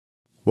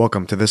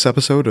Welcome to this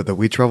episode of the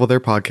We Travel There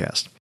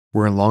podcast.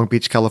 We're in Long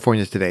Beach,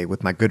 California today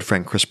with my good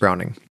friend Chris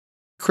Browning.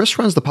 Chris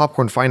runs the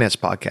Popcorn Finance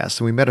podcast,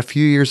 and we met a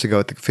few years ago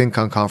at the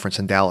FinCon conference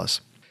in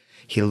Dallas.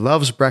 He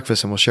loves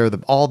breakfast and will share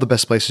all the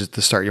best places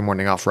to start your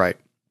morning off right.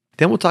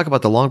 Then we'll talk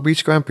about the Long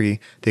Beach Grand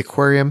Prix, the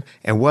aquarium,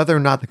 and whether or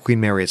not the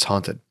Queen Mary is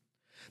haunted.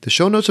 The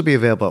show notes will be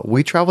available at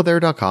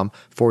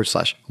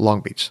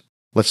wetravelthere.com/Long Beach.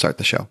 Let's start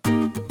the show.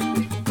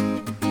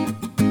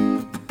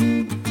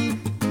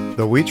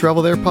 The We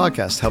Travel There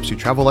podcast helps you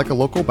travel like a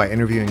local by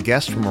interviewing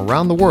guests from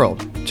around the world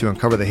to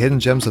uncover the hidden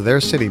gems of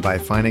their city by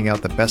finding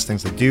out the best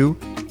things to do,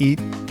 eat,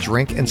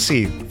 drink, and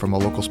see from a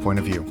local's point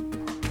of view.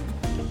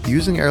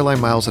 Using airline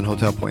miles and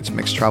hotel points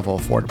makes travel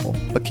affordable,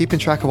 but keeping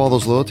track of all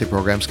those loyalty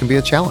programs can be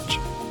a challenge.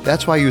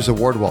 That's why I use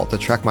AwardWallet to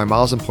track my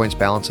miles and points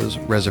balances,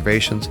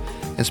 reservations,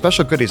 and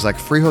special goodies like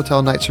free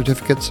hotel night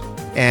certificates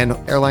and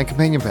airline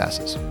companion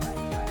passes.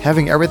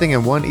 Having everything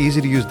in one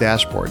easy-to-use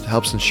dashboard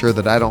helps ensure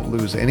that I don't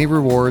lose any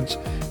rewards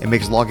and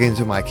makes logging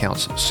into my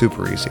accounts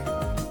super easy.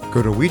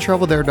 Go to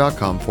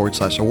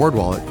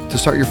wetravelthere.com/AwardWallet to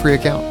start your free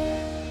account.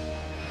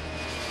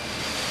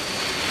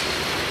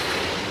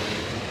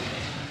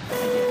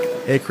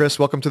 Hey, Chris,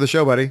 welcome to the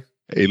show, buddy.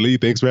 Hey, Lee,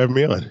 thanks for having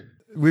me on.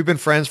 We've been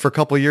friends for a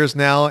couple of years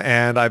now,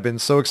 and I've been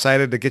so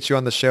excited to get you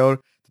on the show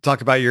to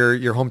talk about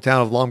your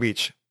hometown of Long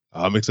Beach.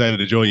 I'm excited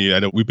to join you.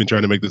 I know we've been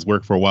trying to make this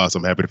work for a while, so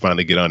I'm happy to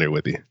finally get on here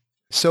with you.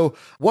 So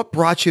what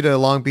brought you to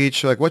Long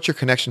Beach? What's your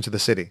connection to the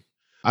city?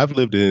 I've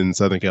lived in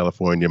Southern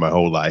California my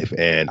whole life,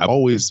 and I've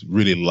always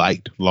really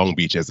liked Long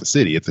Beach as a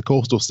city. It's a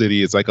coastal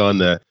city. It's like on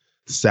the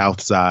south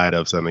side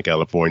of Southern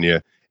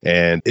California,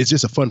 and it's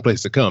just a fun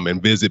place to come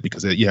and visit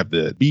because you have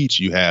the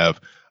beach, you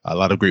have a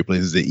lot of great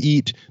places to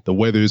eat. The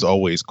weather is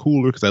always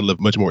cooler because I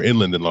live much more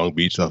inland than Long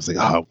Beach. So I was like,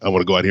 I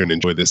want to go out here and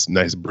enjoy this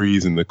nice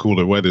breeze and the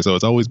cooler weather. So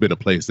it's always been a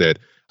place that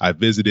I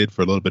visited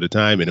for a little bit of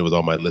time, and it was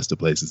on my list of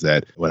places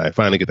that when I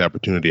finally get the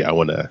opportunity, I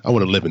want to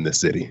live in this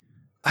city.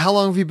 How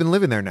long have you been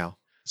living there now?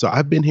 So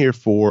I've been here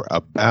for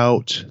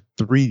about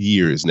 3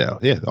 years now.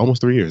 Yeah,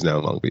 almost 3 years now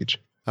in Long Beach.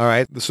 All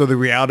right. So the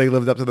reality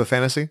lived up to the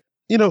fantasy?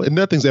 You know, and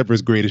nothing's ever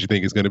as great as you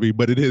think it's going to be,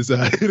 but it is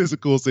a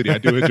cool city. I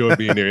do enjoy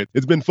being here.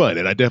 It's been fun,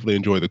 and I definitely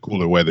enjoy the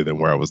cooler weather than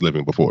where I was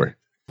living before.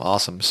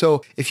 Awesome.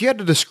 So if you had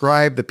to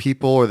describe the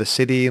people or the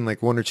city in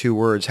like one or two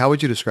words, how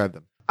would you describe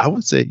them? I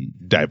would say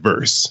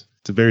diverse.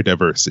 It's a very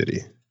diverse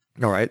city.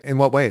 All right. In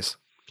what ways?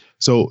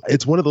 So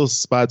it's one of those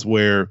spots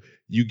where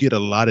you get a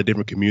lot of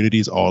different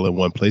communities all in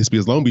one place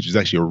because Long Beach is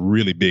actually a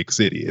really big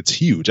city. It's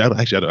huge. I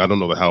don't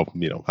know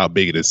how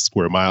big it is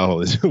square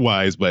mile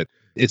wise, but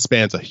it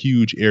spans a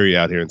huge area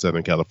out here in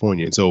Southern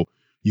California. And so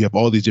you have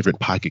all these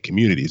different pocket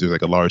communities. There's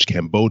like a large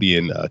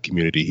Cambodian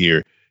community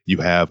here. You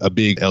have a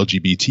big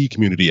LGBT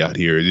community out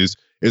here.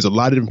 There's a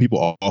lot of different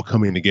people all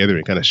coming together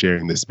and kind of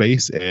sharing this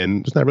space.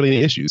 And there's not really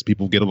any issues.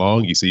 People get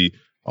along. You see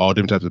all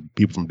different types of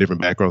people from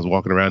different backgrounds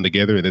walking around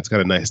together. And it's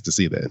kind of nice to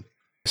see that.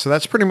 So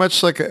that's pretty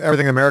much like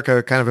everything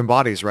America kind of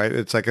embodies, right?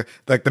 It's like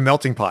the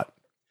melting pot.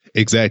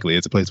 Exactly.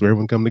 It's a place where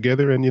everyone come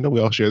together and, we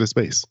all share the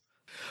space.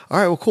 All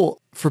right, well,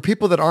 cool. For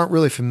people that aren't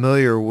really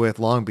familiar with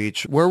Long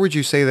Beach, where would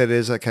you say that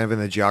is kind of in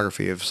the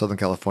geography of Southern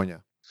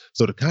California?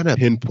 So to kind of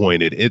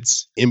pinpoint it,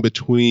 it's in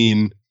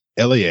between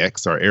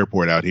LAX, our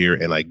airport out here,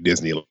 and like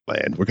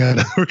Disneyland. We're kind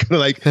of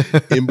like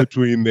in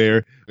between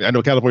there. I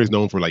know California is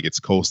known for like its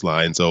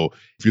coastline. So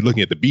if you're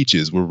looking at the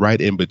beaches, we're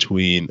right in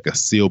between a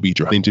Seal Beach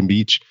or Huntington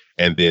Beach,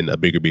 and then a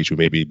bigger beach would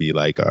maybe be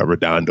like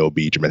Redondo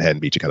Beach or Manhattan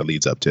Beach. It kind of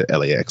leads up to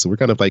LAX. So we're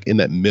kind of like in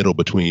that middle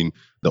between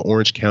the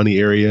Orange County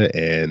area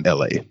and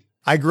LA.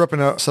 I grew up in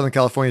Southern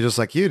California just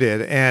like you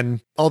did.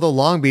 And although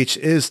Long Beach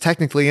is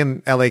technically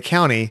in LA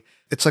County,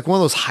 it's like one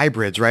of those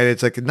hybrids, right?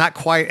 It's like not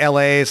quite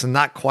LA, it's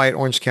not quite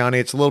Orange County.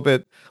 It's a little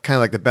bit kind of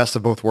like the best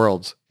of both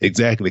worlds.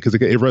 Exactly, because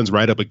it runs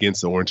right up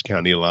against the Orange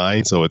County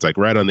line. So it's like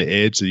right on the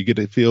edge. So you get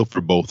a feel for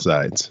both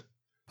sides.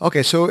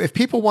 Okay, so if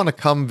people want to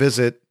come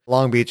visit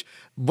Long Beach,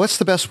 what's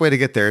the best way to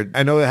get there?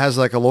 I know it has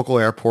like a local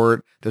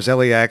airport. There's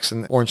LAX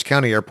and Orange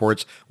County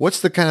airports.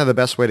 What's the kind of the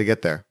best way to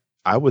get there?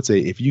 I would say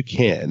if you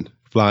can,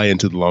 fly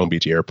into the Long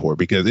Beach airport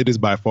because it is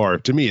by far,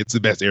 to me, it's the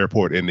best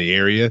airport in the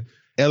area.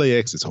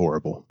 LAX is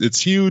horrible.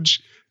 It's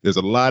huge. There's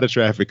a lot of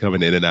traffic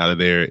coming in and out of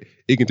there.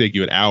 It can take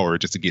you an hour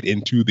just to get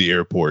into the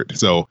airport.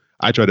 So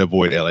I try to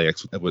avoid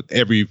LAX with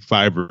every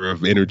fiber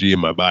of energy in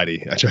my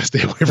body. I try to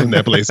stay away from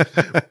that place.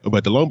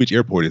 But the Long Beach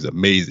airport is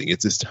amazing.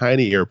 It's this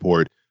tiny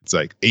airport. It's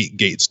like 8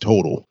 gates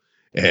total.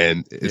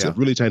 And it's a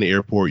really tiny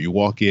airport. You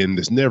walk in,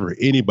 there's never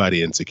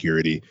anybody in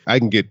security. I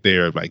can get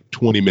there like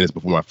 20 minutes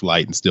before my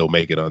flight and still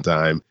make it on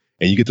time.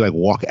 And you get to like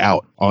walk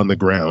out on the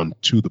ground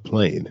to the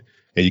plane.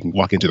 And you can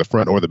walk into the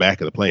front or the back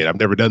of the plane. I've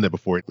never done that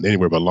before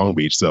anywhere but Long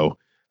Beach. So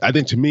I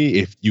think to me,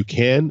 if you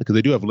can, because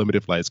they do have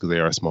limited flights because they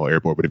are a small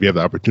airport, but if you have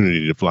the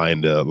opportunity to fly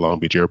into Long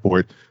Beach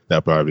Airport,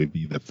 that'll probably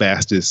be the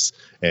fastest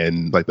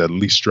and like the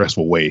least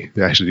stressful way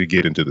to actually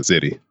get into the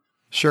city.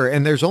 Sure.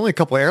 And there's only a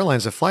couple of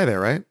airlines that fly there,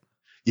 right?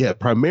 Yeah,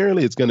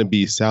 primarily it's going to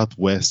be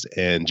Southwest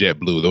and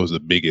JetBlue. Those are the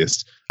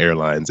biggest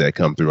airlines that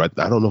come through. I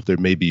don't know if there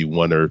may be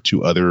one or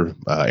two other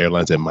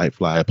airlines that might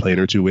fly a plane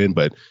or two in,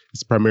 but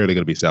it's primarily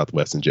going to be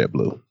Southwest and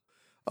JetBlue.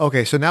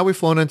 Okay, so now we've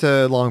flown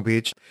into Long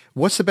Beach.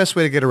 What's the best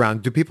way to get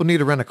around? Do people need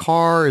to rent a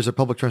car? Is there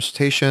public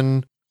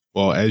transportation?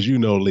 Well, as you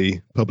know,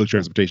 Lee, public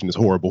transportation is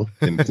horrible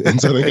in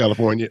Southern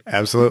California.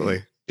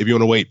 Absolutely. If you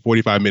want to wait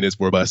 45 minutes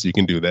for a bus, you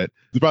can do that.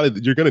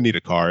 You're going to need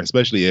a car,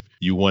 especially if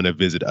you want to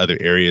visit other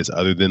areas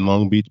other than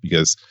Long Beach,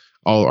 because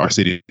all our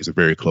cities are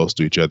very close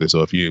to each other.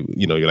 So if you're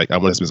like, I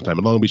want to spend some time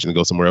in Long Beach and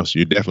go somewhere else,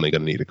 you're definitely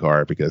going to need a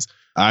car, because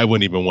I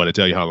wouldn't even want to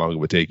tell you how long it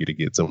would take you to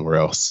get somewhere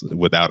else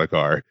without a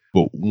car.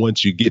 But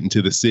once you get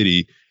into the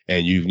city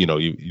and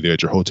you're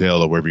at your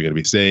hotel or wherever you're going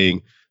to be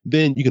staying,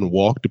 then you can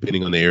walk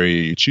depending on the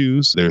area you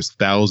choose. There's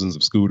thousands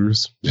of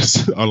scooters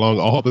just along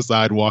all the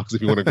sidewalks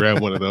if you want to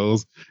grab one of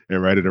those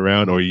and ride it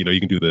around. Or, you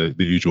can do the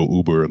usual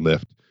Uber or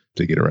Lyft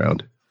to get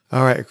around.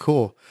 All right,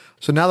 cool.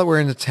 So now that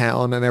we're into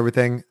town and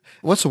everything,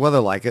 what's the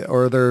weather like?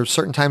 Or are there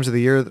certain times of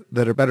the year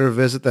that are better to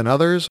visit than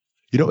others?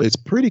 It's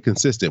pretty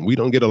consistent. We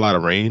don't get a lot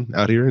of rain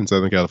out here in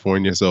Southern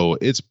California, so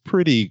it's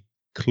pretty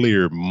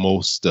clear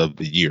most of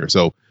the year.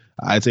 So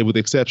I'd say with the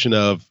exception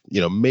of,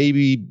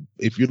 maybe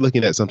if you're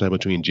looking at sometime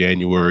between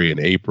January and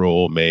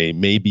April, May,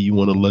 maybe you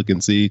want to look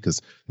and see,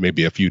 because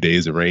maybe a few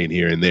days of rain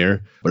here and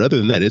there. But other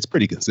than that, it's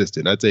pretty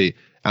consistent. I'd say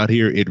out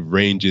here it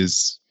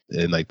ranges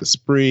in like the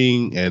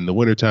spring and the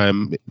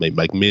wintertime,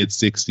 like mid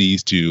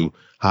 60s to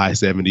high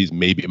 70s.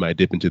 Maybe it might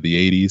dip into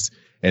the 80s.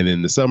 And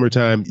then the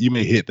summertime, you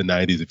may hit the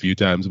 90s a few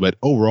times. But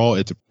overall,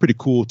 it's a pretty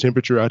cool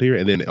temperature out here.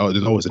 And then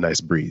there's always a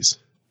nice breeze.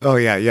 Oh,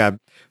 yeah, yeah.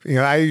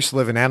 I used to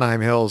live in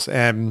Anaheim Hills,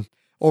 and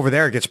over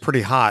there it gets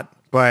pretty hot.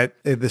 But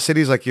the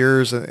cities like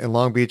yours in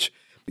Long Beach,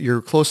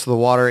 you're close to the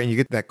water and you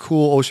get that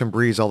cool ocean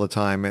breeze all the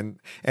time. And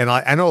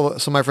I know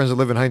some of my friends that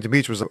live in Huntington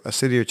Beach, was a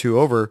city or two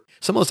over.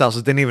 Some of those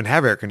houses didn't even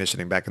have air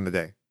conditioning back in the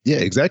day. Yeah,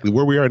 exactly.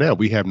 Where we are now,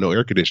 we have no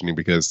air conditioning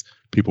because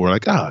people were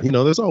like,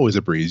 there's always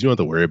a breeze. You don't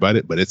have to worry about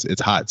it, but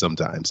it's hot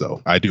sometimes.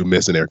 So I do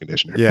miss an air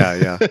conditioner.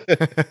 Yeah.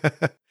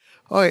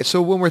 All right.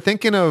 So when we're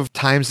thinking of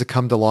times to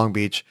come to Long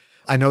Beach,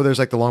 I know there's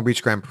like the Long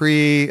Beach Grand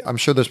Prix. I'm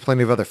sure there's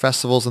plenty of other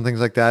festivals and things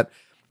like that.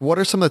 What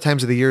are some of the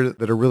times of the year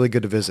that are really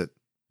good to visit?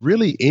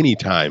 Really, any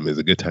time is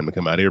a good time to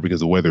come out here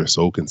because the weather is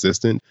so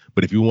consistent.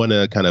 But if you want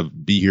to kind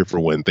of be here for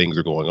when things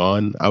are going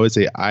on, I would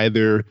say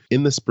either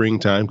in the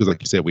springtime, because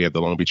like you said, we have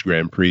the Long Beach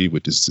Grand Prix,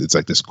 it's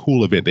like this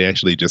cool event. They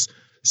actually just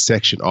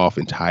section off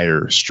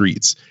entire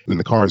streets and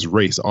the cars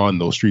race on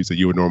those streets that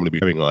you would normally be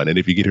driving on. And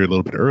if you get here a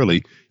little bit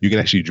early, you can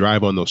actually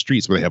drive on those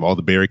streets where they have all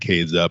the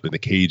barricades up and the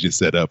cages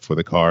set up for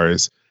the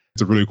cars.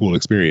 It's a really cool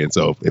experience.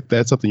 So if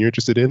that's something you're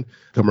interested in,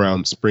 come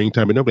around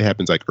springtime. It normally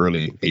happens like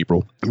early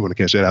April. You want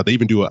to catch that out. They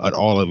even do an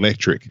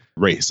all-electric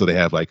race. So they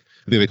have I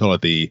think they call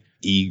it the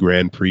E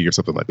Grand Prix or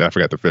something like that. I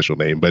forgot the official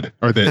name,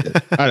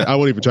 I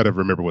won't even try to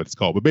remember what it's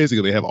called. But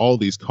basically, they have all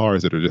these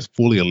cars that are just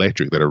fully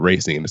electric that are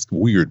racing. And it's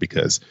weird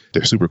because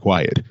they're super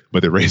quiet,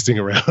 but they're racing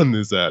around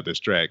this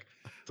track.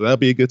 So that'll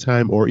be a good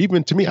time. Or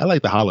even to me, I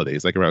like the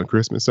holidays, like around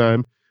Christmas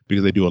time,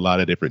 because they do a lot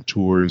of different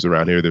tours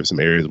around here. There's some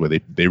areas where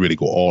they really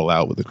go all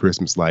out with the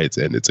Christmas lights,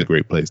 and it's a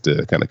great place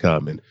to kind of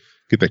come and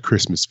get that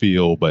Christmas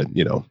feel. But,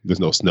 there's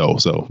no snow,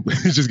 so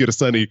just get a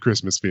sunny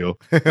Christmas feel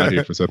out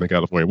here for Southern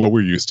California, what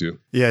we're used to.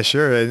 Yeah,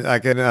 sure. And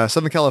like in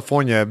Southern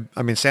California,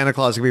 Santa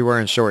Claus could be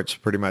wearing shorts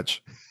pretty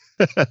much.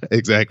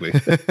 Exactly.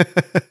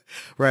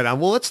 Right on.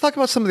 Well, let's talk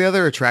about some of the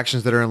other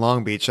attractions that are in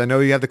Long Beach. I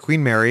know you have the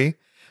Queen Mary,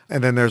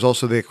 and then there's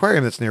also the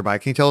aquarium that's nearby.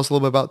 Can you tell us a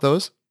little bit about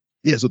those?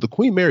 Yeah, so the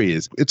Queen Mary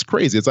it's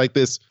crazy. It's like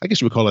this, I guess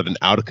you would call it an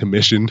out of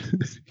commission,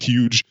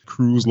 huge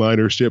cruise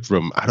liner ship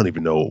from, I don't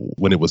even know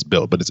when it was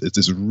built, but it's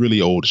this really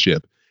old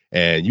ship.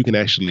 And you can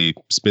actually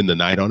spend the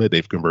night on it.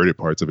 They've converted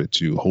parts of it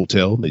to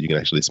hotel that you can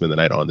actually spend the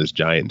night on this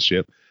giant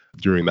ship.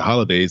 During the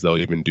holidays, they'll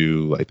even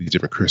do like these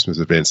different Christmas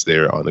events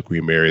there on the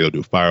Queen Mary. They'll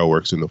do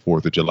fireworks on the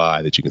 4th of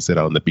July that you can sit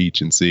out on the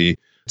beach and see.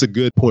 It's a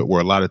good point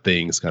where a lot of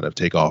things kind of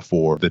take off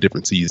for the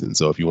different seasons.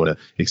 So if you want to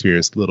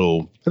experience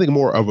I think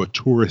more of a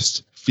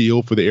tourist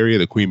feel for the area,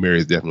 the Queen Mary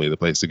is definitely the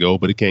place to go,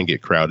 but it can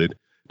get crowded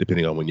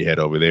depending on when you head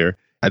over there.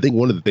 I think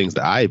one of the things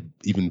that I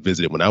even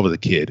visited when I was a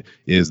kid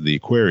is the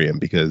aquarium,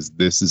 because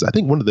this is, I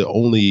think, one of the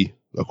only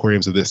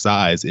aquariums of this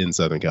size in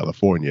Southern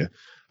California.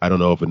 I don't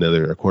know of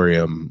another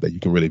aquarium that you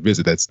can really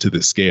visit that's to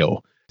this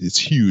scale. It's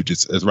huge.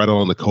 It's right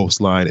along the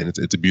coastline, and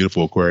it's a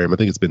beautiful aquarium. I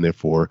think it's been there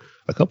for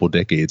a couple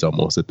decades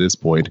almost at this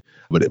point.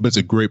 But it's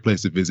a great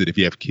place to visit if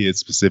you have kids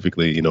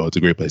specifically. It's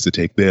a great place to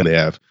take them. They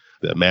have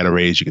the manta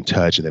rays you can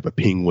touch, and they have a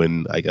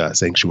penguin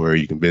sanctuary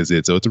you can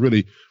visit. So it's a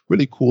really,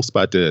 really cool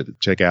spot to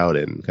check out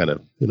and kind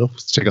of,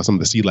 check out some of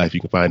the sea life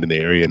you can find in the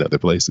area and other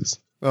places.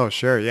 Oh,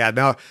 sure. Yeah.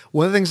 Now,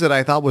 one of the things that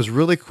I thought was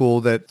really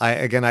cool that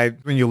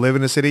when you live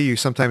in a city, you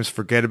sometimes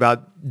forget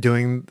about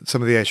doing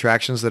some of the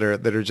attractions that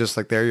are just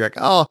like there. You're like,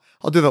 oh,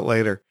 I'll do that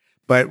later.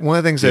 But one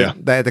of the things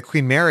that the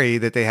Queen Mary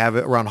that they have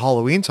around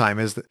Halloween time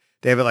is that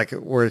they have it like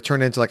where it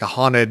turned into like a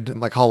haunted,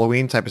 like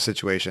Halloween type of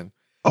situation.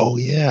 Oh,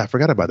 yeah. I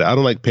forgot about that. I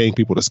don't like paying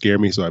people to scare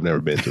me, so I've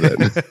never been to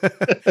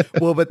that.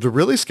 Well, but the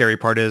really scary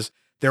part is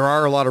there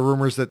are a lot of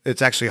rumors that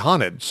it's actually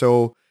haunted.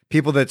 So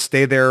people that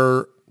stay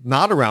there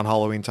not around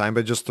Halloween time,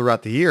 but just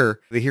throughout the year,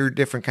 they hear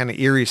different kind of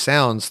eerie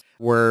sounds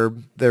where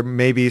there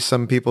may be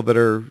some people that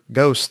are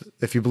ghosts,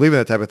 if you believe in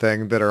that type of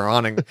thing, that are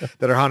haunting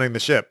the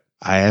ship.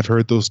 I have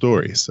heard those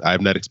stories. I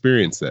have not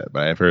experienced that,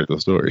 but I have heard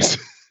those stories.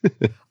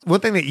 One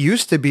thing that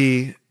used to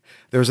be,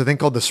 there was a thing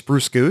called the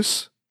Spruce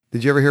Goose.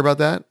 Did you ever hear about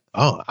that?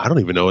 Oh, I don't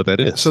even know what that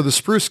is. So the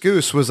Spruce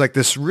Goose was like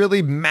this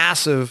really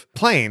massive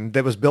plane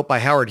that was built by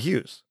Howard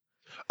Hughes.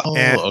 Oh,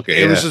 and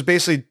okay. It was just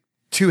basically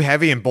too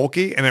heavy and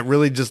bulky, and it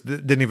really just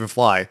didn't even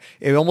fly.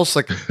 It almost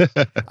like,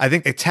 I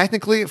think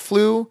it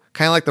flew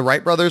kind of like the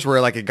Wright brothers,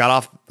 where like it got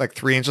off like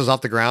 3 inches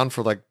off the ground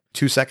for like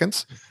 2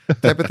 seconds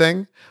type of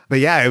thing. But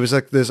yeah, it was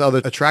like this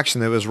other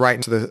attraction that was right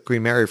into the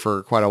Queen Mary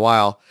for quite a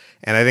while.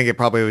 And I think it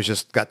probably was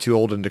just got too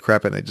old and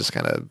decrepit and they just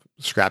kind of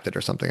scrapped it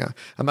or something.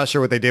 I'm not sure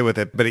what they did with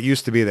it, but it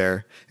used to be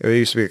there. It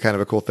used to be kind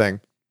of a cool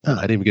thing. Oh,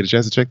 I didn't even get a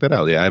chance to check that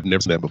out. Yeah, I've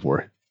never seen that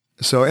before.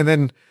 So, and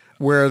then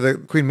where the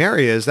Queen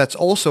Mary is, that's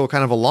also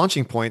kind of a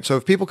launching point. So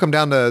if people come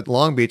down to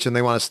Long Beach and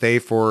they want to stay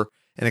for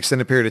an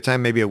extended period of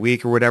time, maybe a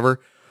week or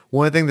whatever,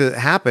 one thing that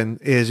happened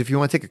is if you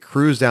want to take a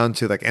cruise down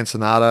to like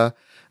Ensenada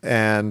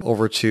and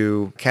over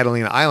to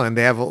Catalina Island,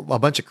 they have a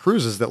bunch of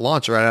cruises that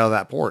launch right out of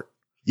that port.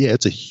 Yeah,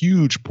 it's a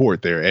huge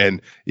port there. And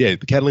yeah,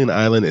 the Catalina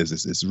Island is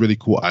this really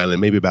cool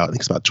island, maybe about, I think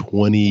it's about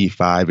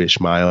 25-ish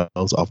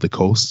miles off the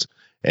coast.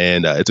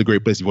 And it's a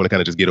great place if you want to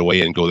kind of just get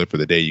away and go there for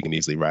the day. You can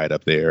easily ride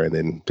up there and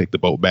then take the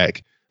boat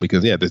back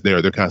because, yeah,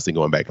 they're constantly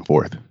going back and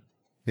forth.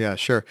 Yeah,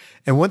 sure.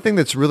 And one thing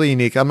that's really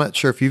unique, I'm not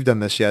sure if you've done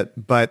this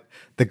yet, but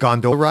the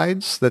gondola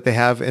rides that they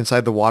have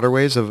inside the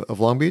waterways of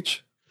Long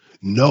Beach.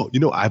 No,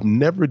 I've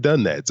never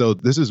done that. So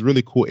this is a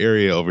really cool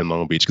area over in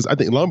Long Beach because I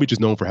think Long Beach is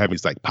known for having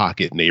these like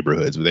pocket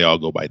neighborhoods where they all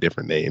go by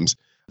different names.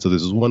 So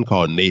there's one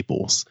called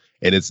Naples,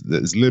 and it's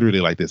literally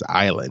like this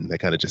island that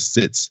kind of just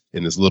sits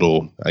in this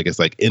little, I guess,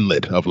 like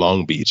inlet of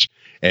Long Beach.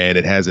 And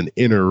it has an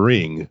inner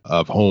ring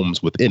of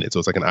homes within it. So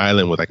it's like an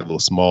island with like a little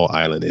small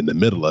island in the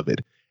middle of it.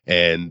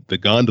 And the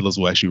gondolas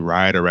will actually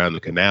ride around the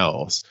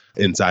canals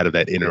inside of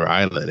that inner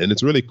island. And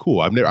it's really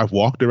cool. I've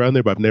walked around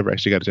there, but I've never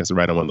actually got a chance to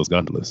ride on one of those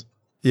gondolas.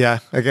 Yeah.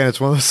 Again,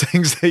 it's one of those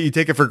things that you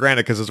take it for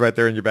granted because it's right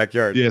there in your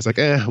backyard. Yeah. It's like,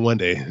 one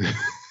day.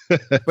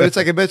 But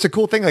it's a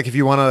cool thing. Like if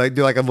you want to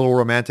do like a little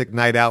romantic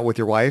night out with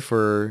your wife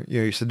or,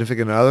 your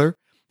significant other,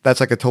 that's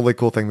like a totally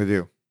cool thing to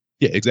do.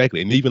 Yeah,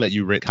 exactly. And even let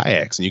you rent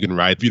kayaks and you can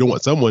ride. If you don't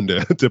want someone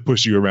to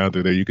push you around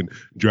through there, you can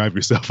drive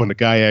yourself on the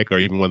kayak or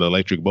even one of the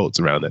electric boats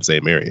around that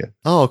same area.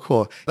 Oh,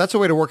 cool. That's a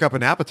way to work up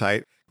an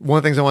appetite. One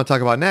of the things I want to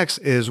talk about next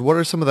is what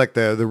are some of like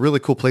the really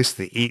cool places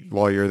to eat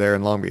while you're there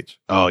in Long Beach?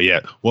 Oh,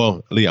 yeah.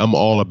 Well, Lee, I'm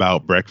all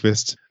about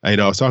breakfast. I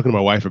was talking to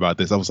my wife about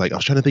this. I was trying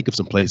to think of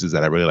some places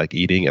that I really like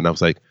eating. And I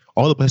was like,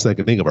 all the places I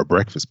can think of are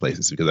breakfast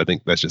places because I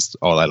think that's just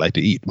all I like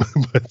to eat.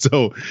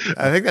 So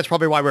I think that's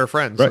probably why we're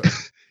friends. Right.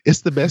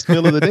 It's the best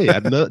meal of the day.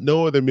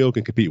 No other meal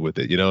can compete with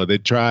it. They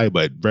try,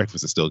 but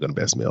breakfast is still the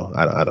best meal.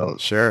 I don't.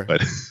 Sure.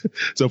 But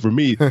so for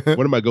me,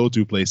 one of my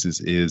go-to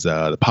places is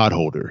the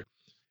Potholder.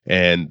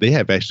 And they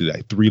have actually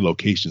like 3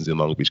 locations in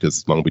Long Beach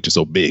because Long Beach is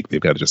so big. They've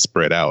got to just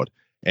spread out.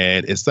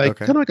 And it's like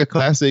kind of like a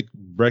classic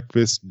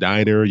breakfast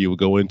diner you would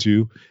go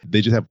into.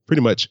 They just have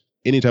pretty much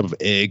any type of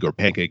egg or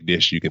pancake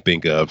dish you can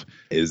think of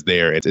is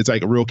there. It's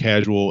like a real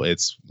casual.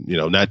 It's,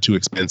 not too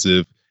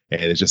expensive.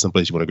 And it's just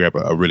someplace you want to grab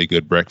a really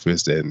good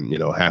breakfast and,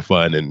 have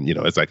fun. And,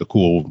 it's like a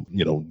cool,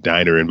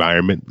 diner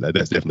environment.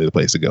 That's definitely the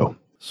place to go.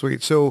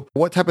 Sweet. So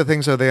what type of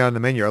things are they on the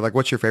menu? Or like,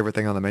 what's your favorite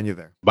thing on the menu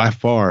there? By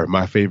far,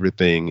 my favorite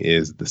thing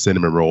is the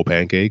cinnamon roll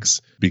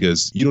pancakes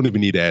because you don't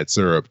even need to add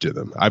syrup to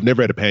them. I've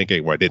never had a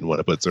pancake where I didn't want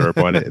to put syrup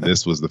on it. And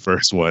this was the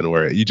first one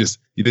where they just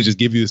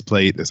give you this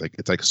plate.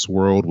 It's like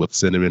swirled with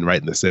cinnamon right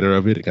in the center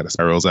of it. It kind of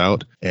spirals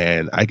out.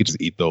 And I could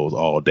just eat those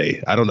all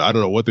day. I don't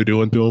know what they're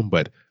doing to them,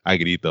 but I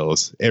could eat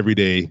those every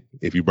day.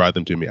 If you brought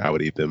them to me, I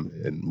would eat them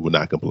and would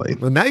not complain.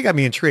 Well, now you got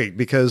me intrigued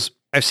because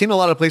I've seen a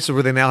lot of places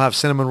where they now have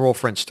cinnamon roll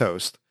French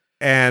toast.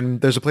 And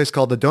there's a place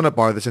called the Donut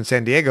Bar that's in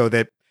San Diego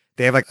that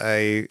they have like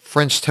a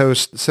French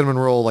toast cinnamon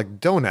roll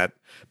like donut,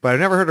 but I've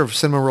never heard of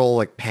cinnamon roll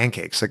like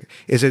pancakes. Like,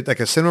 is it like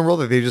a cinnamon roll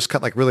that they just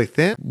cut like really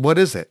thin? What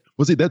is it?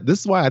 Well, see, this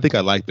is why I think I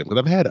like them because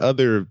I've had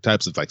other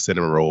types of like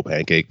cinnamon roll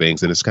pancake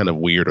things, and it's kind of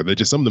weird.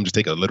 Or some of them just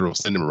take a literal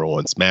cinnamon roll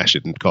and smash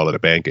it and call it a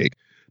pancake.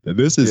 Now,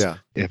 this is,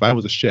 if I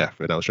was a chef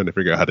and I was trying to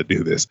figure out how to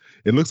do this,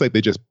 it looks like they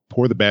just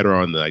pour the batter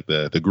on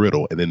the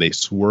griddle and then they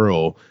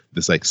swirl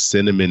this like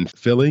cinnamon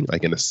filling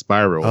like in a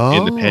spiral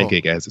in the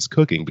pancake as it's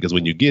cooking. Because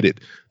when you get it,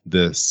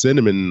 the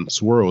cinnamon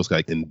swirl is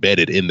like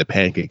embedded in the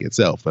pancake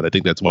itself. And I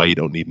think that's why you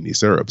don't need any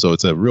syrup. So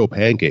it's a real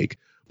pancake,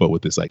 but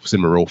with this like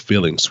cinnamon roll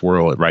filling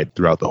swirl right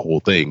throughout the whole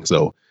thing.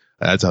 So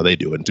that's how they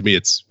do it. And to me,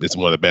 it's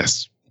one of the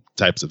best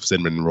types of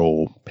cinnamon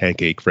roll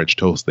pancake French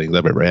toast things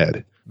I've ever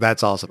had.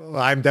 That's awesome.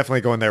 I'm definitely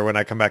going there when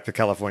I come back to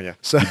California.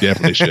 So you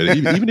definitely should.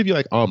 Even if you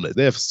like omelets,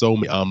 they have so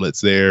many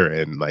omelets there,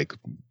 and like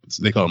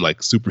they call them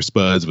like super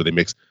spuds, where they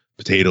mix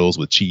potatoes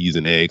with cheese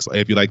and eggs.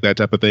 If you like that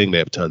type of thing, they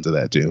have tons of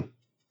that too.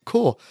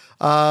 Cool.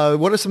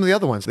 What are some of the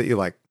other ones that you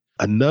like?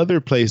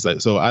 Another place,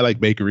 so I like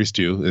bakeries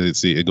too.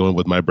 See, going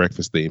with my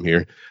breakfast theme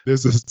here.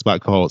 There's this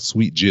spot called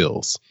Sweet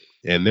Jill's.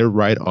 and they're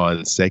right on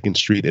 2nd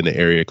Street in an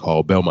area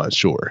called Belmont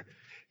Shore.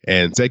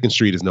 And 2nd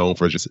Street is known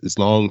for just this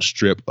long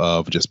strip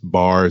of just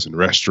bars and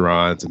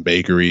restaurants and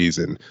bakeries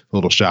and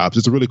little shops.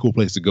 It's a really cool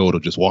place to go to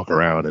just walk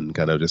around and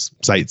kind of just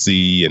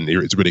sightsee. And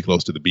it's really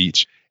close to the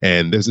beach.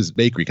 And there's this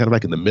bakery kind of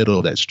like in the middle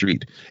of that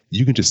street.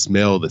 You can just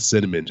smell the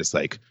cinnamon just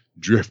like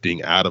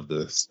drifting out of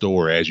the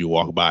store as you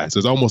walk by. So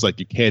it's almost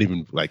like you can't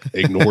even like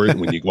ignore it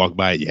when you walk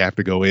by it. You have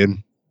to go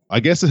in. I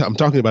guess I'm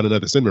talking about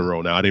another cinnamon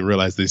roll now. I didn't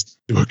realize these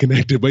were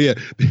connected, but yeah,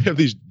 they have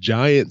these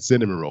giant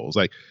cinnamon rolls.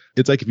 Like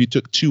it's like if you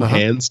took two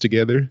hands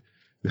together,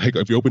 like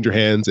if you opened your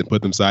hands and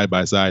put them side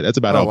by side, that's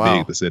about how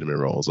big the cinnamon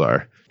rolls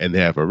are. And they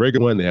have a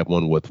regular one, they have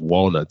one with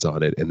walnuts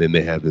on it, and then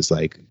they have this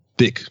like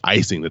thick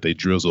icing that they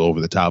drizzle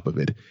over the top of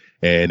it.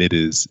 And it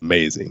is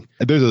amazing.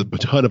 And there's a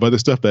ton of other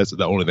stuff. That's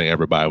the only thing I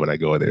ever buy when I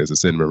go in there is a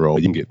cinnamon roll.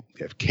 You can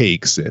have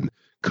cakes and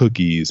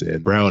cookies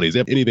and brownies,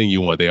 anything you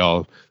want. They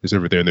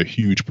serve it there, and they're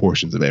huge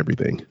portions of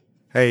everything.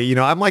 Hey,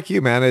 I'm like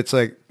you, man. It's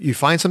like you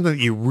find something that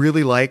you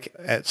really like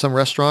at some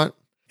restaurant,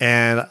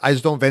 and I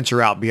just don't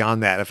venture out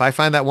beyond that. If I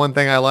find that one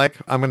thing I like,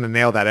 I'm going to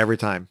nail that every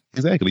time.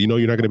 Exactly. You're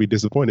not going to be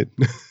disappointed.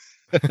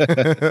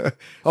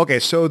 Okay,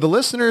 so the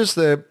listeners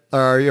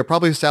you're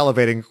probably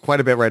salivating quite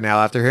a bit right now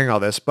after hearing all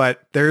this,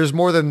 but there's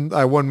more than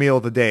one meal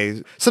of the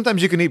day.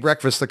 Sometimes you can eat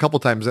breakfast a couple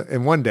times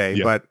in one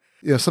day, but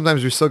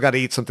sometimes we still got to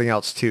eat something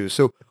else too.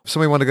 So if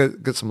somebody want to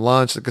get some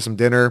lunch, get some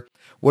dinner,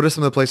 what are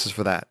some of the places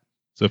for that?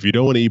 So if you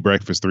don't want to eat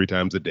breakfast 3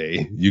 times a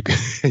day, you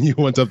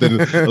want something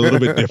a little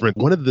bit different.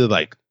 One of the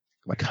like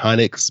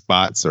iconic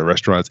spots or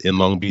restaurants in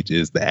Long Beach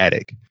is the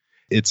Attic.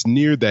 It's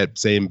near that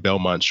same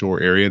Belmont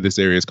Shore area. This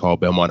area is called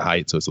Belmont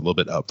Heights, so it's a little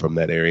bit up from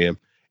that area.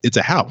 It's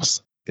a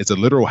house. It's a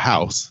literal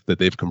house that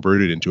they've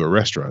converted into a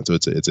restaurant. So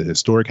it's a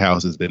historic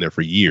house that's been there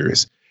for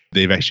years.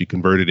 They've actually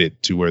converted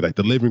it to where like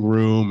the living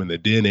room and the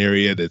den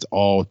area, that's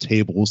all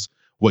tables.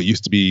 What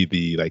used to be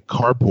the like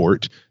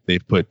carport,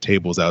 they've put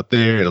tables out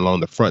there, and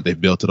along the front,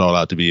 they've built it all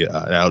out to be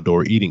an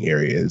outdoor eating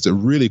area. It's a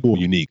really cool,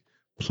 unique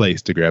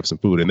place to grab some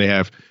food. And they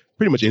have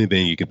pretty much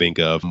anything you can think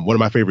of. One of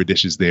my favorite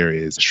dishes there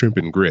is shrimp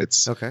and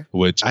grits,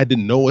 which I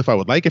didn't know if I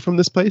would like it from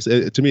this place.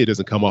 To me, it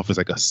doesn't come off as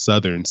like a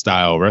Southern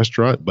style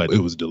restaurant, but it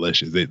was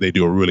delicious. They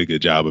do a really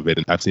good job of it.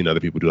 And I've seen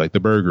other people do like the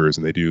burgers,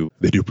 and they do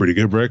pretty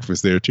good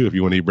breakfast there too, if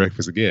you want to eat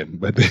breakfast again.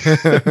 But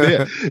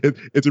yeah,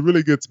 it's a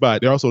really good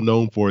spot. They're also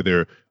known for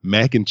their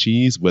mac and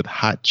cheese with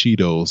hot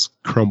Cheetos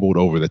crumbled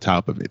over the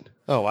top of it.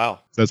 Oh, wow.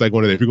 So that's like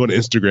if you're going to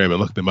Instagram and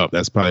look them up,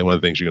 that's probably one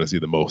of the things you're going to see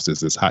the most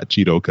is this hot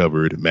Cheeto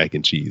covered mac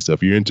and cheese. So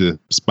if you're into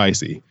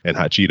spicy and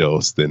hot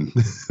Cheetos, then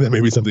that may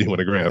be something you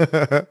want to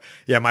grab.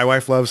 Yeah, my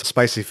wife loves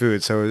spicy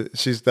food, so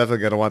she's definitely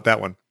going to want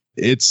that one.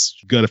 It's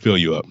going to fill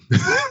you up.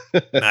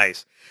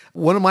 Nice.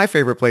 One of my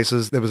favorite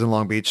places that was in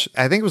Long Beach,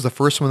 I think it was the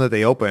first one that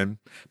they opened,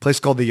 a place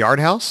called the Yard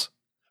House.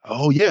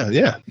 Oh, yeah.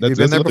 That's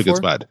another good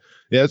spot.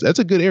 Yeah, that's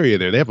a good area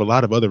there. They have a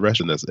lot of other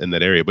restaurants in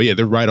that area. But yeah,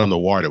 they're right on the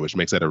water, which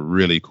makes that a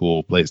really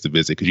cool place to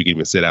visit because you can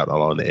even sit out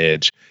along the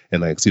edge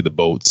and like see the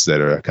boats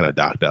that are kind of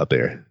docked out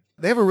there.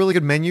 They have a really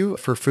good menu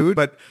for food,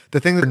 but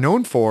the thing they're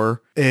known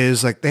for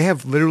is like they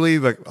have literally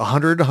like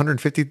 100,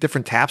 150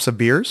 different taps of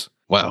beers.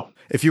 Wow.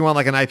 If you want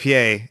like an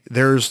IPA,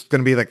 there's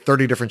going to be like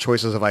 30 different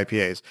choices of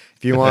IPAs.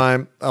 If you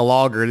want a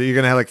lager, you're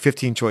going to have like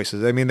 15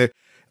 choices. I mean, they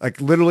like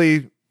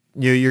literally...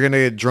 You're going to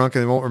get drunk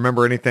and won't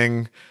remember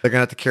anything. They're going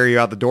to have to carry you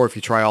out the door if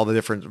you try all the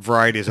different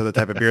varieties of the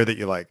type of beer that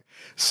you like.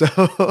 So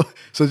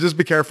just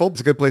be careful. It's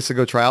a good place to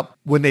go try out.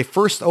 When they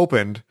first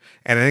opened,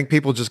 and I think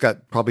people just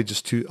got probably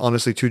just too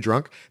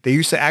drunk, they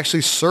used to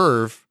actually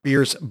serve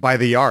beers by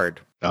the yard.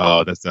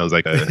 Oh, that sounds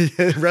like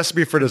a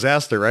recipe for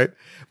disaster, right?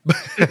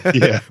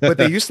 Yeah. But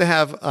they used to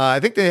have, I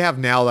think they have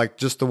now like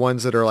just the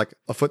ones that are like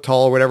a foot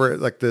tall or whatever,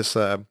 like this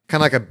kind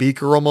of like a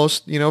beaker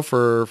almost,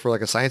 for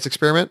like a science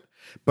experiment.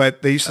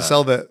 But they used to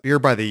sell the beer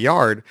by the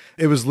yard.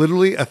 It was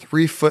literally a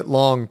 3-foot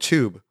long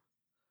tube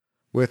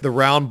with the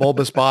round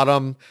bulbous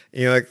bottom,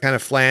 like kind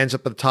of flange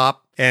up at the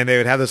top. And they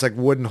would have this like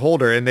wooden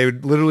holder, and they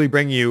would literally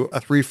bring you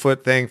a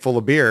 3-foot thing full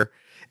of beer.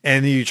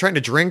 And you're trying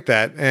to drink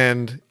that.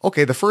 And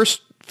okay, the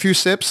first few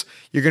sips,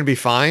 you're going to be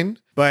fine.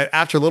 But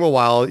after a little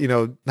while,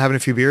 having a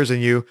few beers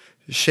and you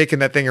shaking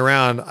that thing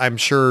around, I'm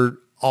sure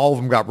all of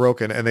them got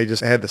broken, and they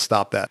just had to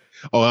stop that.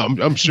 Oh,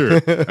 I'm sure.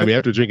 I mean,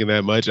 after drinking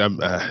that much,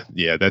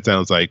 that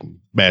sounds like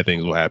bad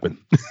things will happen.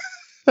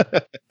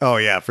 Oh,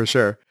 yeah, for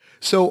sure.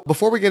 So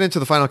before we get into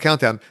the final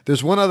countdown,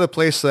 there's one other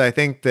place that I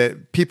think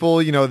that people,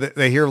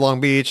 they hear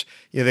Long Beach,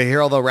 they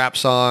hear all the rap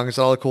songs,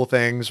 all the cool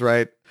things,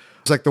 right?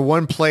 It's like the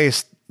one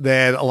place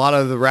that a lot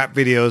of the rap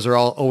videos are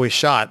always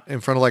shot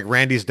in front of like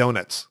Randy's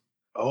Donuts.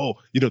 Oh,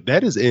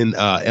 that is in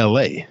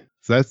LA.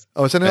 So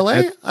it's in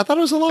LA? I thought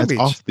it was in Long Beach.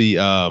 Off the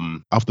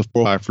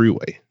 405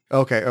 freeway.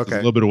 Okay. It's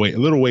a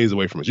little ways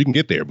away from us. You can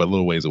get there, but a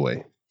little ways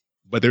away.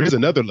 But there is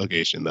another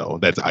location though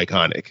that's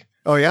iconic.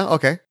 Oh yeah,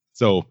 okay.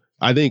 So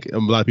I think a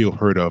lot of people have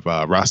heard of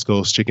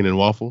Roscoe's Chicken and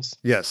Waffles.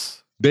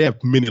 Yes. They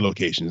have many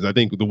locations. I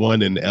think the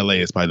one in LA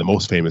is probably the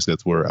most famous.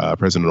 That's where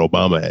President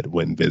Obama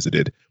went and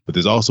visited. But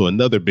there's also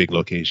another big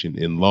location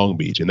in Long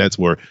Beach, and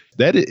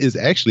that is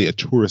actually a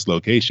tourist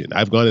location.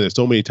 I've gone in there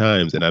so many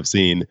times, and I've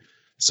seen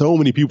so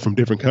many people from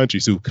different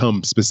countries who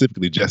come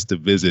specifically just to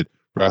visit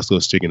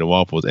Roscoe's Chicken and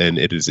Waffles. And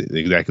it is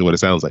exactly what it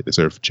sounds like. They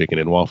serve chicken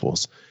and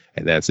waffles.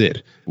 And that's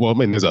it. Well, I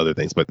mean, there's other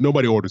things, but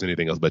nobody orders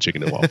anything else but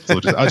chicken and waffles.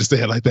 So I'll just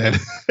say it like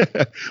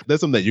that.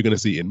 That's something that you're going to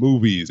see in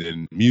movies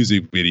and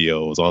music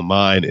videos,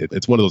 online.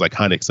 It's one of those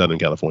iconic Southern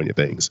California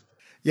things.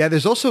 Yeah,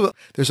 there's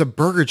a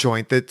burger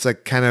joint that's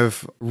like kind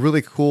of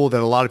really cool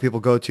that a lot of people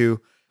go to.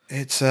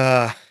 It's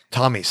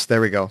Tommy's. There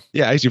we go.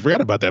 Yeah, I actually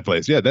forgot about that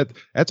place. Yeah,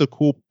 that's a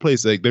cool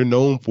place. Like they're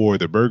known for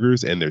their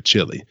burgers and their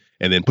chili,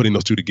 and then putting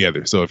those two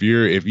together. So if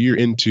you're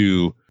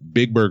into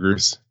big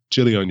burgers,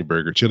 chili on your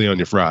burger, chili on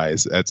your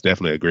fries, that's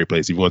definitely a great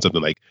place. If you want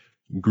something like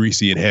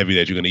greasy and heavy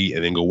that you're going to eat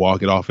and then go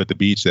walk it off at the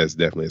beach, that's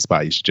definitely a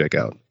spot you should check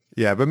out.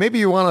 Yeah, but maybe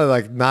you want to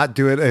like not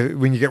do it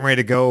when you get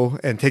ready to go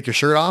and take your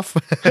shirt off.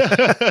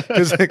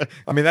 Because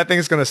I mean, that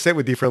thing's going to sit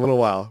with you for a little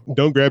while.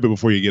 Don't grab it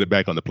before you get it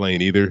back on the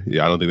plane either.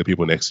 Yeah, I don't think the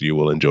people next to you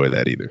will enjoy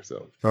that either.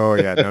 So. Oh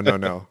yeah,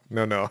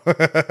 no.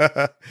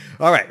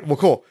 All right, well,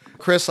 cool.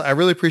 Chris, I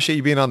really appreciate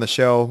you being on the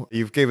show.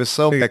 You've gave us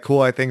so many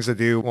cool things to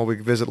do when we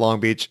visit Long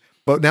Beach.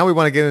 But now we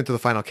want to get into the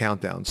final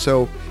countdown.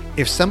 So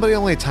if somebody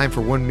only had time for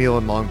one meal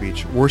in Long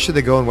Beach, where should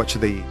they go and what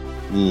should they eat?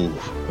 Ooh,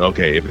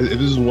 okay. If this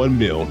is one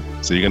meal,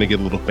 so you're going to get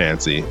a little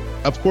fancy.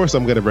 Of course,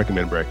 I'm going to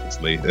recommend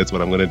breakfast, Lee. That's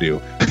what I'm going to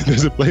do.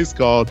 There's a place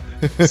called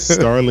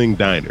Starling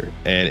Diner,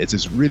 and it's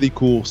this really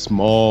cool,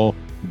 small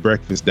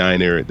breakfast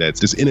diner that's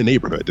just in a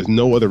neighborhood. There's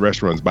no other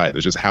restaurants by it.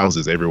 There's just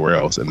houses everywhere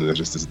else, and there's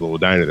just this little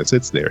diner that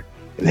sits there.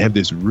 And they have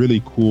this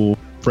really cool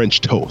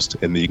French toast,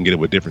 and then you can get it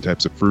with different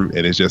types of fruit,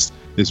 and it's just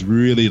this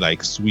really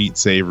like sweet,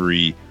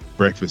 savory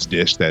breakfast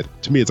dish that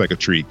to me it's like a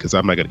treat because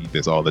I'm not going to eat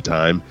this all the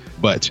time.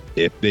 But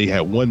if they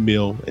had one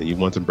meal and you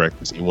want some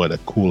breakfast and you want a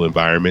cool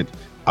environment,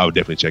 I would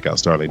definitely check out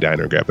Starling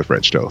Diner and grab the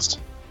French toast.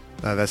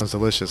 That sounds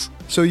delicious.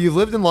 So you've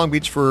lived in Long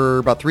Beach for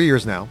about 3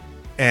 years now,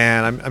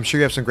 and I'm sure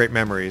you have some great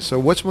memories. So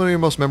what's one of your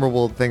most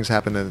memorable things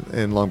happened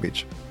in Long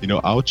Beach? You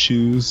know, I'll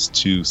choose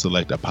to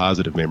select a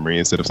positive memory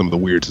instead of some of the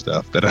weird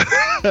stuff that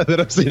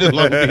I've seen in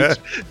Long Beach.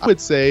 I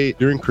would say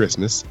during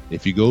Christmas,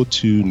 if you go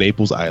to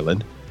Naples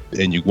Island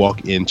and you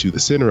walk into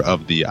the center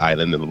of the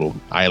island, the little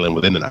island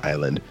within an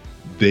island,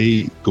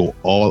 they go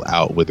all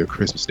out with their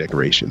Christmas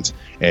decorations,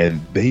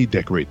 and they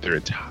decorate their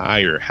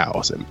entire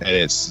house. And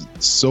it's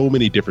so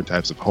many different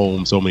types of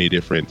homes, so many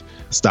different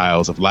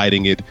styles of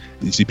lighting it.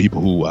 You see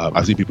people who,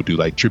 I've seen people do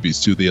like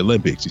tributes to the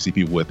Olympics. You see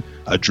people with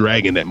a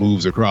dragon that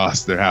moves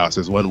across their house.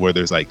 There's one where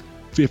there's like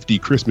 50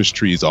 Christmas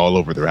trees all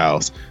over their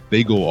house.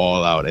 They go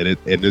all out, and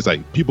there's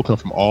like people come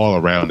from all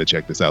around to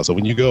check this out. So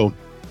when you go,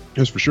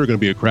 there's for sure going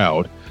to be a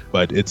crowd,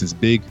 but it's this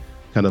big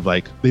kind of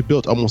like, they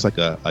built almost like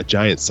a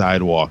giant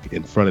sidewalk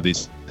in front of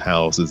these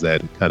houses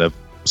that kind of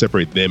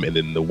separate them and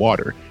then the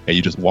water. And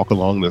you just walk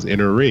along this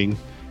inner ring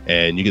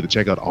and you get to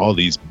check out all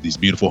these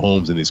beautiful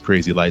homes and these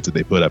crazy lights that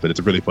they put up. And it's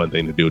a really fun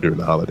thing to do during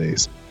the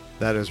holidays.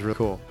 That is really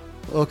cool.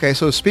 Okay,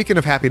 so speaking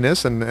of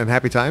happiness and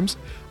happy times,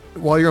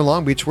 while you're in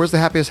Long Beach, where's the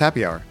happiest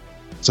happy hour?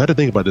 So I had to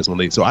think about this one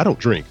late. So I don't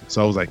drink.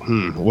 So I was like,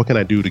 what can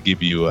I do to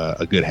give you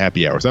a good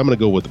happy hour? So I'm going to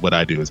go with what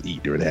I do is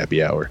eat during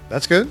happy hour.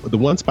 That's good. The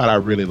one spot I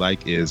really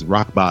like is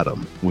Rock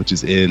Bottom, which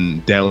is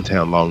in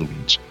downtown Long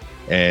Beach.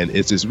 And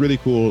it's this really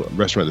cool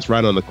restaurant that's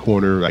right on the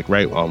corner, like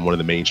right on one of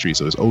the main streets.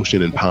 So it's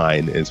Ocean and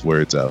Pine is where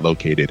it's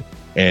located.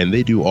 And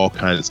they do all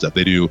kinds of stuff.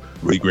 They do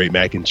really great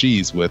mac and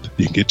cheese with,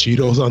 you can get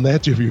Cheetos on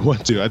that too if you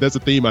want to. That's a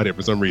theme out here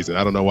for some reason.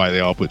 I don't know why they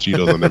all put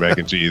Cheetos on their mac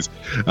and cheese.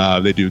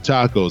 They do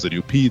tacos, they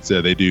do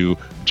pizza, they do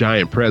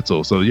giant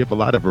pretzels. So you have a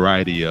lot of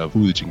variety of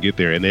food that you can get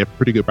there, and they have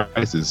pretty good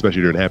prices,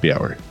 especially during happy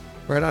hour.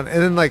 Right on.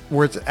 And then like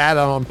where it's at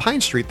on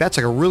Pine Street, that's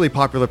like a really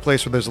popular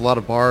place where there's a lot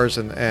of bars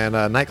and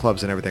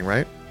nightclubs and everything,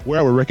 right? Where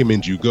I would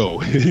recommend you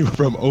go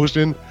from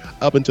Ocean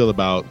up until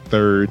about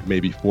 3rd,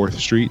 maybe 4th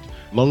Street.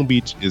 Long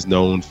Beach is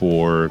known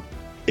for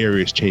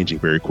areas changing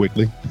very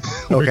quickly.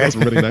 Where it goes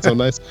from really nice on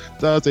nice.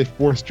 So I would say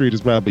 4th Street is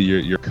probably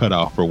your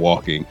cutoff for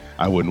walking.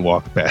 I wouldn't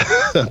walk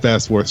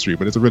past 4th Street,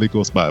 but it's a really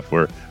cool spot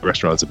for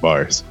restaurants and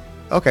bars.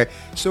 Okay,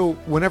 so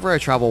whenever I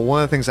travel,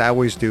 one of the things I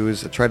always do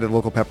is try the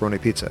local pepperoni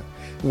pizza.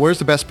 Where's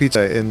the best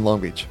pizza in Long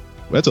Beach?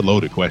 Well, that's a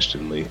loaded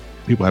question, Lee.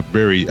 People have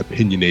very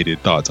opinionated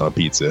thoughts on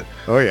pizza.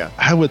 Oh, yeah.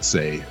 I would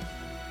say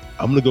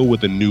I'm going to go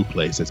with a new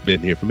place that's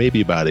been here for maybe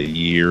about a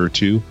year or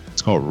two.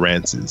 It's called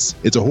Rance's.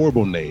 It's a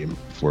horrible name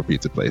for a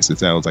pizza place. It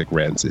sounds like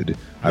rancid.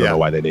 I don't know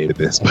why they named it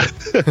this,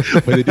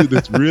 but they do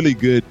this really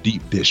good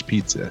deep dish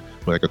pizza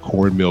with like a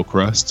cornmeal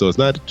crust. So it's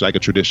not like a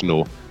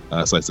traditional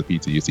slice of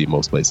pizza you see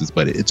most places,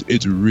 but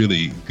it's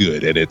really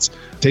good. And it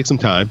takes some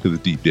time because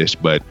it's deep dish,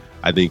 but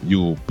I think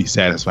you'll be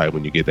satisfied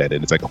when you get that.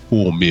 And it's like a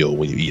full meal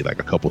when you eat like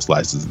a couple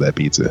slices of that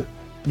pizza.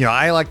 You know,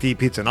 I like to eat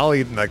pizza, and I'll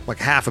eat like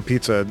half a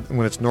pizza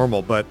when it's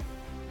normal, but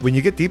when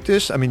you get deep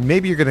dish, I mean,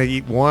 maybe you're going to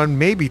eat one,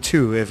 maybe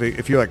two,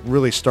 if you're like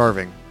really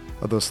starving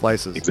of those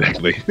slices.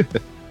 Exactly.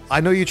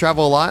 I know you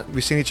travel a lot.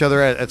 We've seen each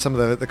other at some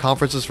of the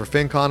conferences for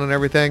FinCon and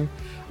everything.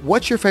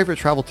 What's your favorite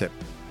travel tip?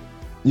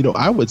 You know,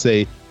 I would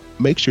say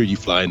make sure you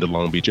fly into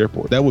Long Beach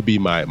Airport. That would be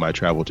my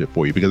travel tip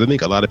for you, because I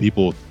think a lot of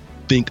people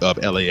think of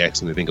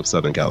LAX when they think of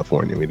Southern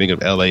California. When you think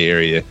of LA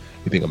area,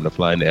 you think I'm going to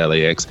fly into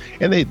LAX.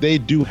 And they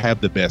do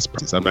have the best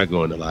prices. I'm not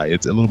going to lie.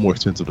 It's a little more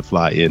expensive to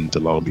fly into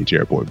Long Beach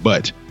Airport.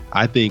 But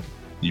I think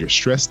your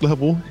stress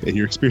level and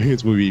your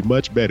experience will be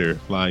much better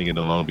flying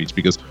into Long Beach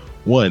because,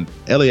 one,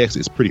 LAX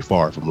is pretty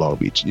far from Long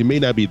Beach. It may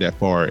not be that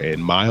far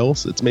in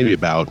miles. It's maybe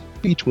about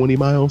 20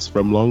 miles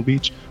from Long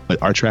Beach.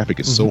 But our traffic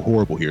is so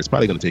horrible here. It's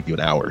probably going to take you an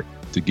hour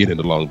to get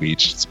into Long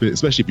Beach,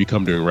 especially if you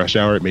come during rush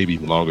hour. It may be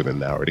even longer than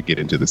an hour to get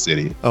into the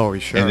city. Oh,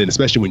 sure. And then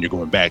especially when you're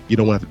going back, you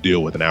don't want to have to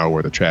deal with an hour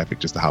worth of traffic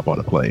just to hop on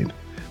a plane.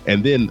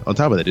 And then on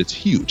top of that, it's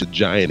huge, a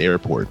giant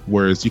airport.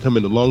 Whereas you come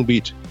into Long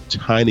Beach,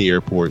 tiny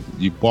airport,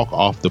 you walk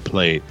off the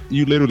plane.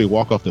 You literally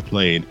walk off the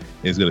plane,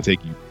 and it's going to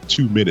take you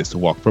 2 minutes to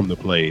walk from the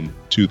plane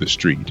to the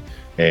street.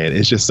 And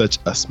it's just such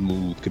a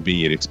smooth,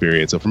 convenient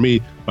experience. So for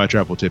me, my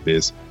travel tip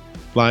is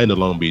fly into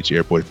Long Beach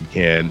Airport if you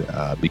can,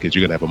 because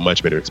you're going to have a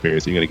much better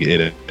experience. You're going to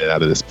get in and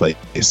out of this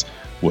place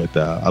with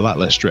a lot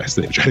less stress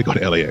than if you try to go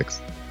to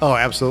LAX. Oh,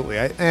 absolutely.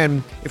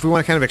 And if we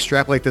want to kind of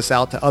extrapolate this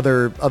out to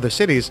other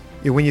cities,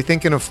 when you're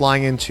thinking of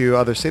flying into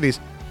other cities,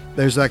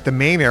 there's like the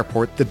main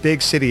airport, the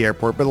big city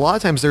airport, but a lot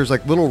of times there's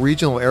like little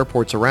regional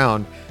airports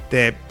around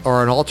that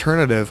are an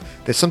alternative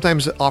that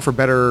sometimes offer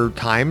better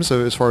times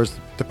as far as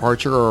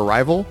departure or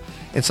arrival,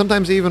 and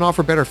sometimes they even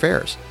offer better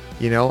fares.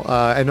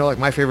 I know like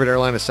my favorite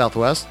airline is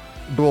Southwest.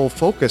 Will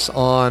focus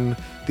on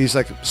these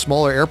like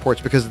smaller airports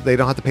because they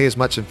don't have to pay as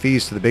much in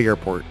fees to the big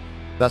airport.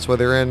 That's why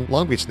they're in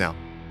Long Beach now.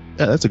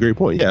 Yeah, that's a great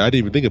point. Yeah, I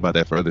didn't even think about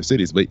that for other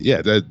cities, but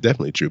yeah, that's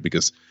definitely true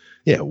because,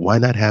 yeah, why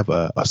not have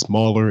a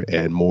smaller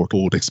and more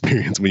cool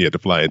experience when you have to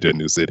fly into a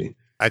new city?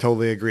 I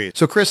totally agree.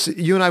 So, Chris,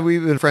 you and I,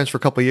 we've been friends for a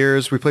couple of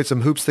years. We played some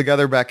hoops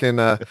together back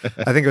in, I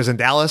think it was in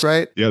Dallas,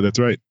 right? Yeah, that's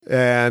right.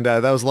 And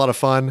that was a lot of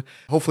fun.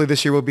 Hopefully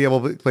this year we'll be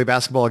able to play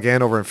basketball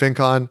again over in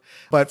FinCon.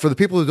 But for the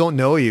people who don't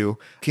know you,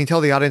 can you tell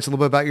the audience a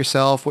little bit about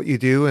yourself, what you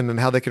do, and then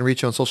how they can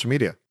reach you on social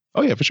media?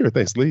 Oh, yeah, for sure.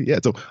 Thanks, Lee. Yeah,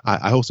 so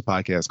I host a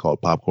podcast called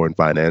Popcorn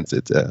Finance.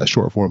 It's a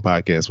short form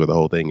podcast where the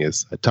whole thing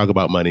is I talk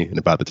about money and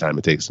about the time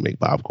it takes to make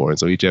popcorn.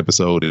 So each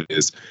episode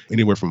is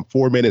anywhere from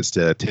 4 minutes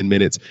to 10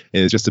 minutes.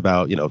 And it's just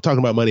about, talking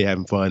about money,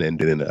 having fun,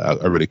 and in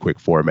a really quick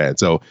format.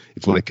 So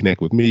if you want to connect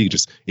with me,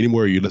 just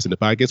anywhere you listen to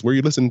podcasts, where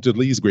you listen to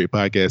Lee's great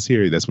podcast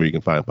here, that's where you can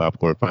find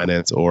Popcorn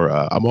Finance. Or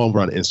I'm over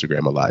on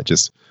Instagram a lot.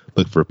 Just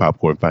look for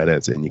Popcorn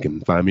Finance and you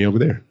can find me over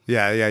there.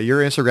 Yeah.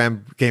 Your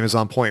Instagram game is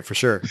on point for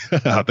sure.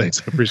 Oh,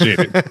 thanks. I appreciate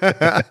it.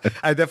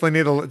 I definitely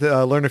need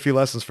to learn a few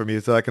lessons from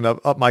you so I can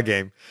up my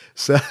game.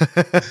 So,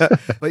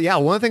 but yeah,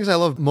 one of the things I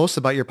love most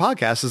about your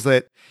podcast is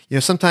that,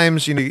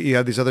 sometimes, you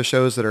have these other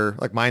shows that are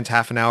like mine's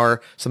half an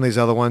hour. Some of these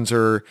other ones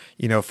are,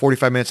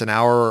 45 minutes, an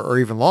hour or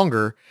even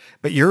longer.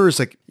 But yours,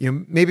 like,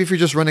 maybe if you're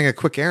just running a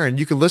quick errand,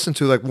 you could listen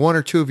to like one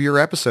or two of your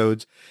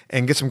episodes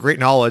and get some great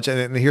knowledge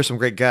and hear some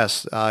great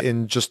guests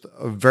in just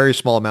a very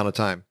small amount of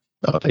time.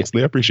 Oh, thanks,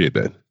 Lee. I appreciate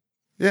that.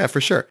 Yeah,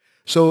 for sure.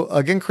 So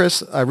again,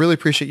 Chris, I really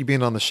appreciate you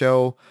being on the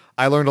show.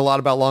 I learned a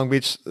lot about Long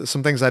Beach,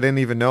 some things I didn't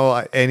even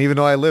know, and even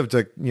though I lived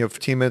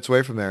 15 minutes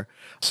away from there.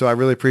 So I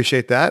really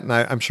appreciate that, and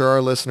I'm sure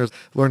our listeners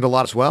learned a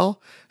lot as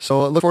well.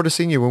 So I look forward to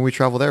seeing you when we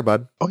travel there,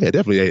 bud. Oh, yeah,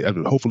 definitely. Hey,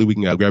 hopefully we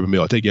can grab a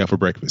meal. I'll take you out for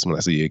breakfast when I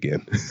see you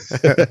again.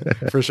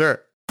 For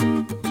sure.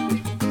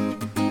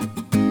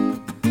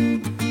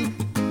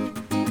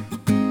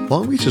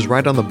 Long Beach is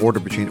right on the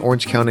border between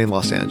Orange County and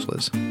Los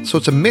Angeles, so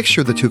it's a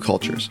mixture of the two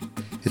cultures.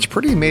 It's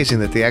pretty amazing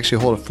that they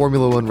actually hold a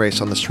Formula One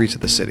race on the streets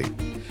of the city.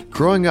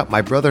 Growing up,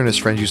 my brother and his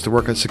friends used to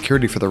work on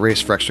security for the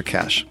race for extra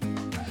cash.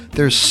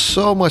 There's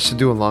so much to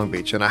do in Long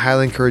Beach, and I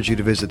highly encourage you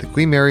to visit the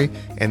Queen Mary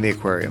and the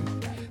Aquarium.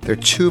 They're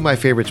two of my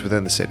favorites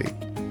within the city.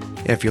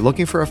 And if you're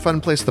looking for a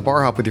fun place to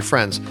bar hop with your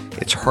friends,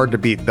 it's hard to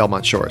beat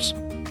Belmont Shores.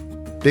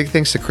 Big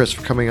thanks to Chris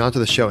for coming onto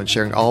the show and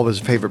sharing all of his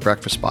favorite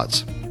breakfast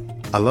spots.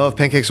 I love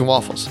pancakes and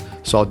waffles,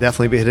 so I'll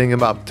definitely be hitting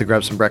him up to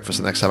grab some breakfast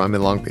the next time I'm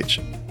in Long Beach.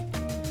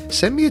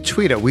 Send me a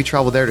tweet at We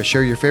Travel There to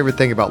share your favorite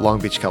thing about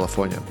Long Beach,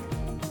 California.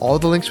 All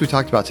the links we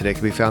talked about today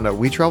can be found at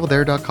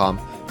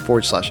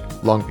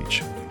wetravelthere.com/Long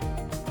Beach.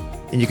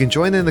 And you can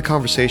join in the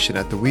conversation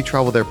at the We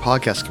Travel There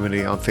podcast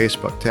community on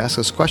Facebook to ask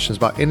us questions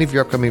about any of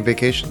your upcoming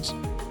vacations.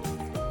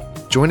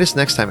 Join us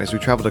next time as we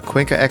travel to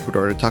Cuenca,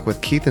 Ecuador to talk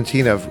with Keith and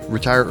Tina of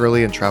Retire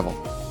Early and Travel.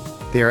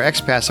 They are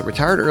expats that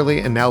retired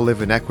early and now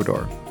live in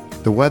Ecuador.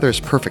 The weather is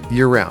perfect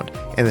year-round,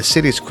 and the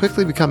city is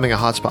quickly becoming a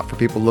hotspot for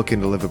people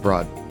looking to live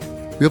abroad.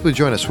 We hope you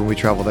join us when we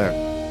travel there.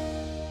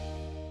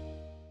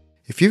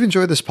 If you've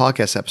enjoyed this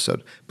podcast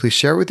episode, please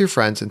share it with your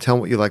friends and tell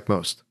them what you like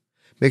most.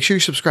 Make sure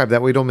you subscribe,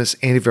 that way you don't miss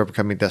any of our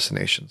upcoming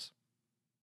destinations.